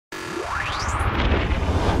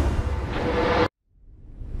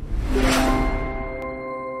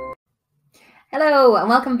Hello and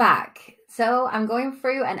welcome back. So I'm going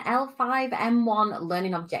through an L5M1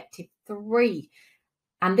 Learning Objective 3.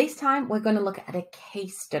 And this time we're going to look at a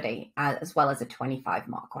case study as well as a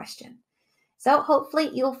 25-mark question. So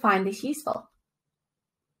hopefully you'll find this useful.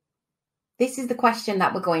 This is the question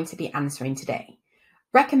that we're going to be answering today.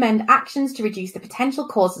 Recommend actions to reduce the potential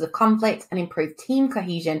causes of conflict and improve team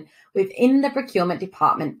cohesion within the procurement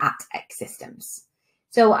department at X Systems.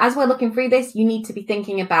 So as we're looking through this, you need to be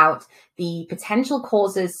thinking about the potential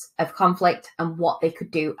causes of conflict and what they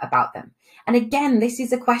could do about them. And again, this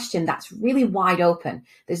is a question that's really wide open.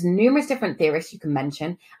 There's numerous different theories you can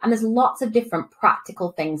mention, and there's lots of different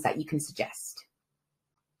practical things that you can suggest.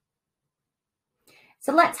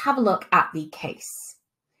 So let's have a look at the case.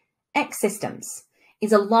 X Systems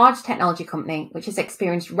is a large technology company which has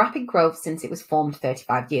experienced rapid growth since it was formed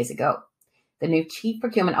 35 years ago. The new Chief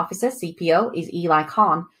Procurement Officer, CPO, is Eli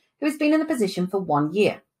Khan, who has been in the position for 1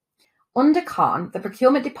 year. Under Khan, the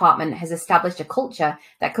procurement department has established a culture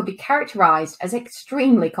that could be characterized as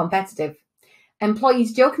extremely competitive.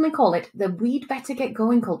 Employees jokingly call it the "we'd better get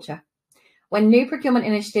going" culture. When new procurement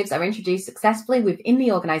initiatives are introduced successfully within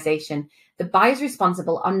the organization, the buyers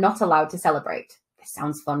responsible are not allowed to celebrate. This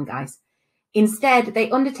sounds fun, guys. Instead,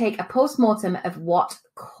 they undertake a post-mortem of what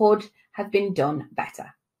could have been done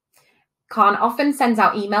better. Khan often sends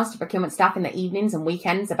out emails to procurement staff in the evenings and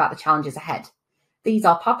weekends about the challenges ahead. These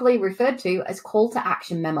are popularly referred to as call to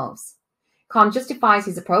action memos. Khan justifies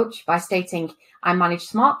his approach by stating, "I manage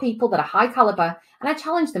smart people that are high caliber and I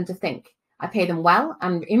challenge them to think. I pay them well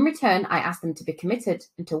and in return I ask them to be committed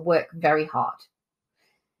and to work very hard."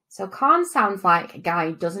 So Khan sounds like a guy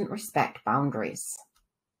who doesn't respect boundaries.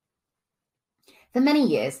 For many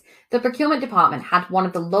years, the procurement department had one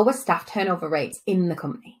of the lowest staff turnover rates in the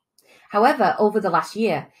company. However, over the last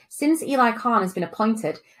year, since Eli Khan has been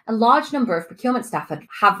appointed, a large number of procurement staff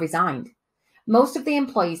have resigned. Most of the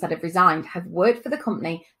employees that have resigned have worked for the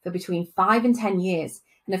company for between 5 and 10 years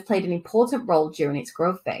and have played an important role during its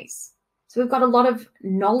growth phase. So we've got a lot of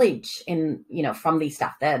knowledge from these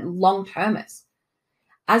staff. They're long-termers.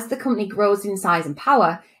 As the company grows in size and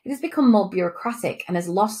power, it has become more bureaucratic and has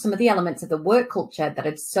lost some of the elements of the work culture that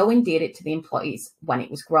had so endeared it to the employees when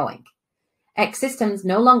it was growing. X Systems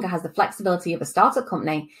no longer has the flexibility of a startup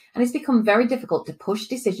company and it's become very difficult to push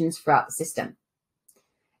decisions throughout the system.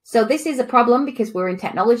 So this is a problem because we're in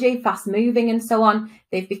technology, fast moving and so on.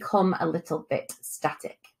 They've become a little bit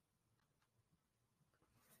static.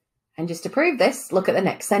 And just to prove this, look at the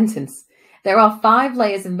next sentence. There are 5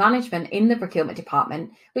 layers of management in the procurement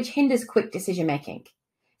department, which hinders quick decision making.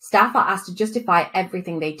 Staff are asked to justify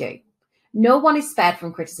everything they do. No one is spared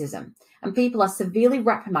from criticism, and people are severely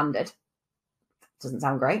reprimanded, doesn't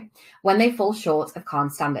sound great, when they fall short of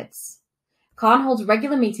Khan standards. Khan holds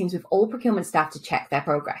regular meetings with all procurement staff to check their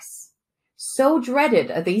progress. So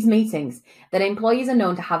dreaded are these meetings that employees are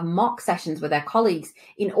known to have mock sessions with their colleagues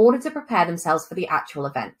in order to prepare themselves for the actual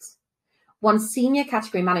event. One senior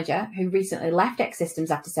category manager, who recently left X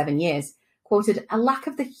Systems after 7 years, quoted a lack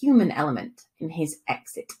of the human element in his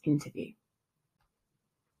exit interview.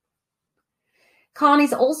 Khan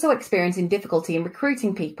is also experiencing difficulty in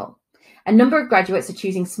recruiting people. A number of graduates are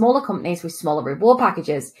choosing smaller companies with smaller reward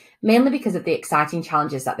packages, mainly because of the exciting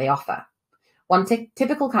challenges that they offer. One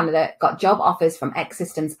typical candidate got job offers from X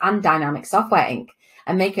Systems and Dynamic Software Inc.,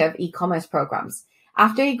 a maker of e-commerce programs,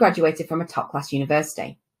 after he graduated from a top-class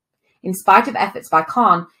university. In spite of efforts by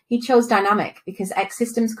Khan, he chose Dynamic because X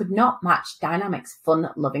Systems could not match Dynamic's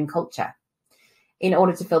fun-loving culture. In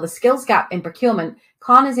order to fill the skills gap in procurement,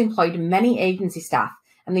 Khan has employed many agency staff,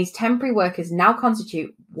 and these temporary workers now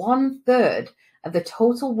constitute 1/3 of the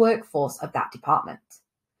total workforce of that department.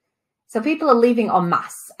 So people are leaving en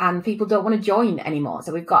masse, and people don't want to join anymore,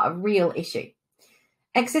 so we've got a real issue.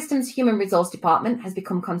 X Systems' Human Resource Department has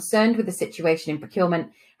become concerned with the situation in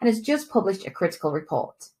procurement and has just published a critical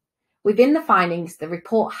report. Within the findings, the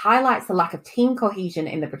report highlights the lack of team cohesion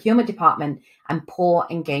in the procurement department and poor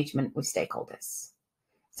engagement with stakeholders.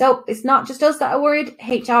 So it's not just us that are worried,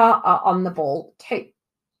 HR are on the ball too.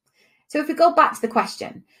 So if we go back to the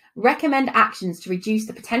question, recommend actions to reduce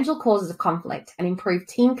the potential causes of conflict and improve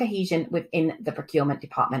team cohesion within the procurement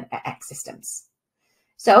department at X Systems.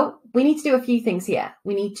 So we need to do a few things here.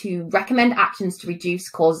 We need to recommend actions to reduce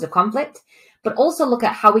causes of conflict, but also look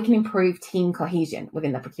at how we can improve team cohesion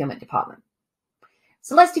within the procurement department.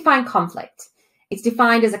 So let's define conflict. It's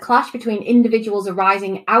defined as a clash between individuals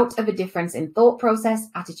arising out of a difference in thought process,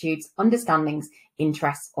 attitudes, understandings,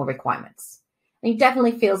 interests, or requirements. And he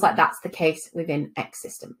definitely feels like that's the case within X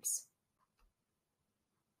Systems.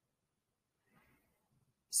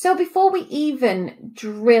 So before we even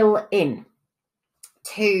drill in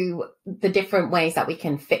to the different ways that we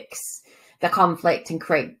can fix the conflict and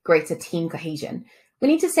create greater team cohesion, we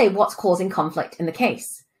need to say what's causing conflict in the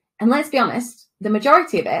case. And let's be honest, the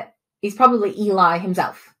majority of it is probably Eli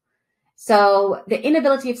himself. So the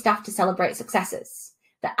inability of staff to celebrate successes,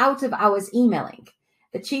 the out of hours emailing,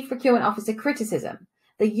 the chief procurement officer criticism,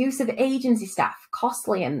 the use of agency staff,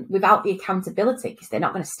 costly and without the accountability because they're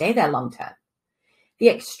not going to stay there long term, the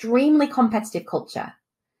extremely competitive culture,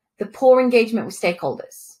 the poor engagement with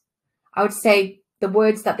stakeholders. I would say the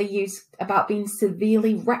words that they use about being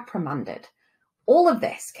severely reprimanded. All of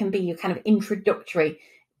this can be a kind of introductory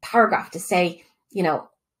paragraph to say,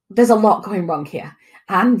 there's a lot going wrong here.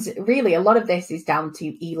 And really, a lot of this is down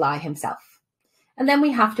to Eli himself. And then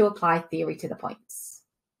we have to apply theory to the points.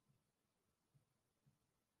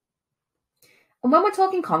 And when we're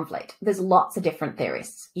talking conflict, there's lots of different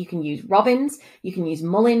theorists. You can use Robbins, you can use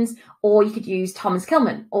Mullins, or you could use Thomas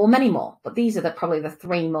Kilmann, or many more. But these are probably the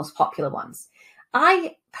three most popular ones.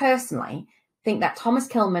 I personally think that Thomas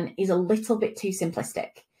Kilmann is a little bit too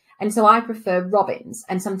simplistic. And so I prefer Robbins,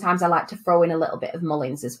 and sometimes I like to throw in a little bit of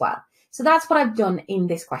Mullins as well. So that's what I've done in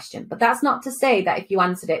this question. But that's not to say that if you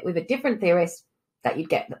answered it with a different theorist that you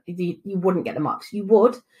wouldn't get the marks. You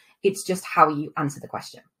would. It's just how you answer the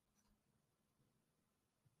question.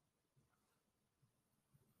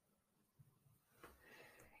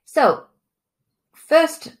 So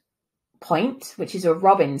first point, which is a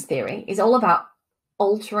Robbins theory, is all about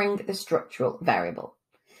altering the structural variable.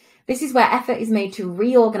 This is where effort is made to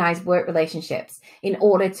reorganize work relationships in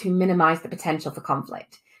order to minimize the potential for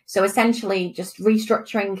conflict. So essentially just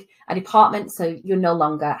restructuring a department so you no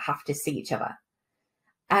longer have to see each other.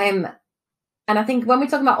 And I think when we're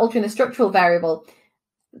talking about altering the structural variable,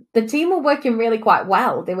 the team were working really quite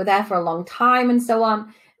well. They were there for a long time and so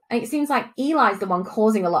on. And it seems like Eli's the one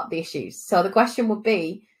causing a lot of the issues. So the question would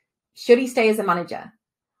be, should he stay as a manager?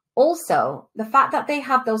 Also, the fact that they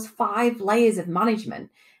have those 5 layers of management,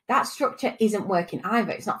 that structure isn't working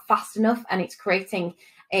either. It's not fast enough, and it's creating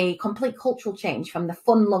a complete cultural change from the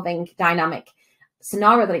fun-loving, dynamic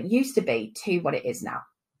scenario that it used to be to what it is now.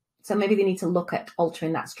 So maybe they need to look at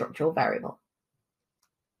altering that structural variable.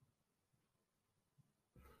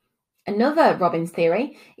 Another Robbins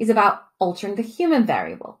theory is about altering the human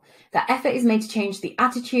variable. That effort is made to change the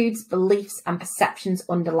attitudes, beliefs, and perceptions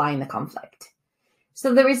underlying the conflict.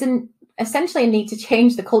 So there is essentially a need to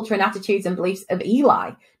change the culture and attitudes and beliefs of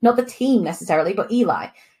Eli, not the team necessarily, but Eli,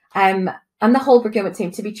 and the whole procurement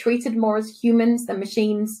team to be treated more as humans than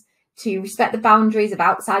machines, to respect the boundaries of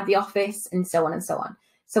outside the office, and so on and so on.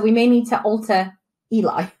 So we may need to alter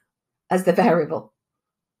Eli as the variable.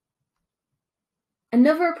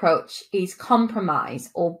 Another approach is compromise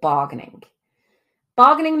or bargaining.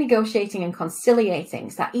 Bargaining, negotiating, and conciliating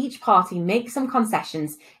so that each party makes some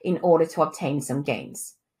concessions in order to obtain some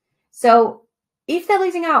gains. So if they're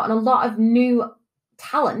losing out on a lot of new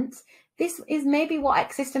talent, this is maybe what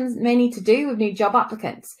X Systems may need to do with new job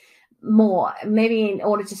applicants more, maybe in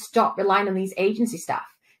order to stop relying on these agency staff.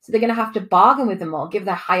 So they're going to have to bargain with them more, give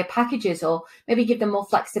them higher packages, or maybe give them more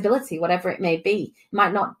flexibility, whatever it may be. It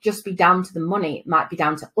might not just be down to the money. It might be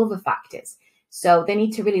down to other factors. So they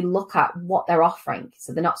need to really look at what they're offering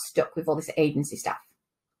so they're not stuck with all this agency staff.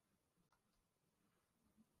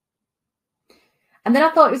 And then I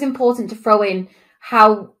thought it was important to throw in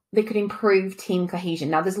how they could improve team cohesion.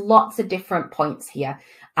 Now, there's lots of different points here,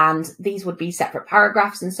 and these would be separate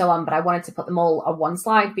paragraphs and so on, but I wanted to put them all on one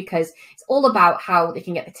slide because it's all about how they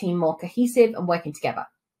can get the team more cohesive and working together.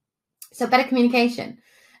 So better communication,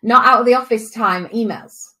 not out of the office time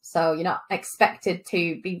emails. So you're not expected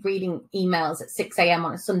to be reading emails at 6 a.m.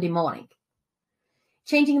 on a Sunday morning.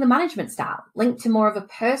 Changing the management style, linked to more of a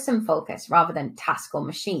person focus rather than task or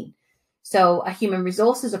machine. So a human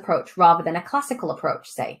resources approach rather than a classical approach,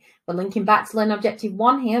 say. We're linking back to Learn Objective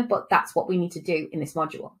 1 here, but that's what we need to do in this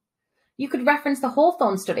module. You could reference the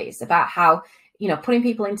Hawthorne studies about how, putting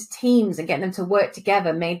people into teams and getting them to work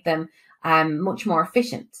together made them much more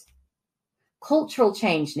efficient. Cultural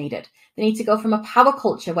change needed. They need to go from a power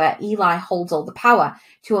culture where Eli holds all the power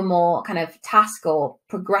to a more kind of task or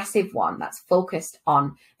progressive one that's focused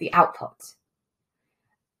on the output.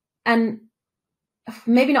 And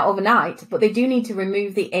maybe not overnight, but they do need to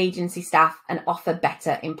remove the agency staff and offer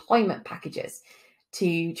better employment packages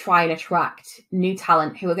to try and attract new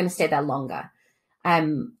talent who are going to stay there longer.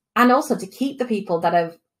 And also to keep the people that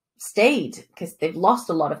have stayed, because they've lost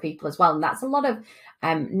a lot of people as well. And that's a lot of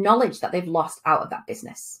knowledge that they've lost out of that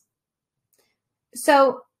business.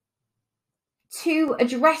 So to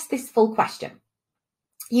address this full question,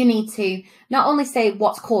 you need to not only say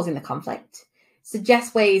what's causing the conflict,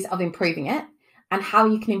 suggest ways of improving it, and how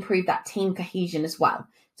you can improve that team cohesion as well.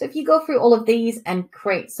 So if you go through all of these and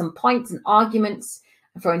create some points and arguments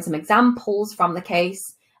and throw in some examples from the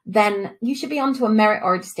case, then you should be onto a merit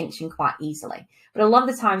or a distinction quite easily. But a lot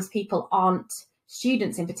of the times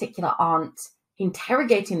students in particular aren't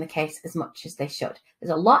interrogating the case as much as they should.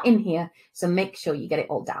 There's a lot in here, so make sure you get it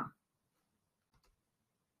all down.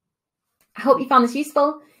 I hope you found this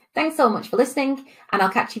useful. Thanks so much for listening, and I'll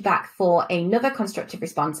catch you back for another constructive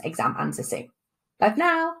response exam answer soon. Bye for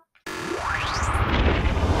now.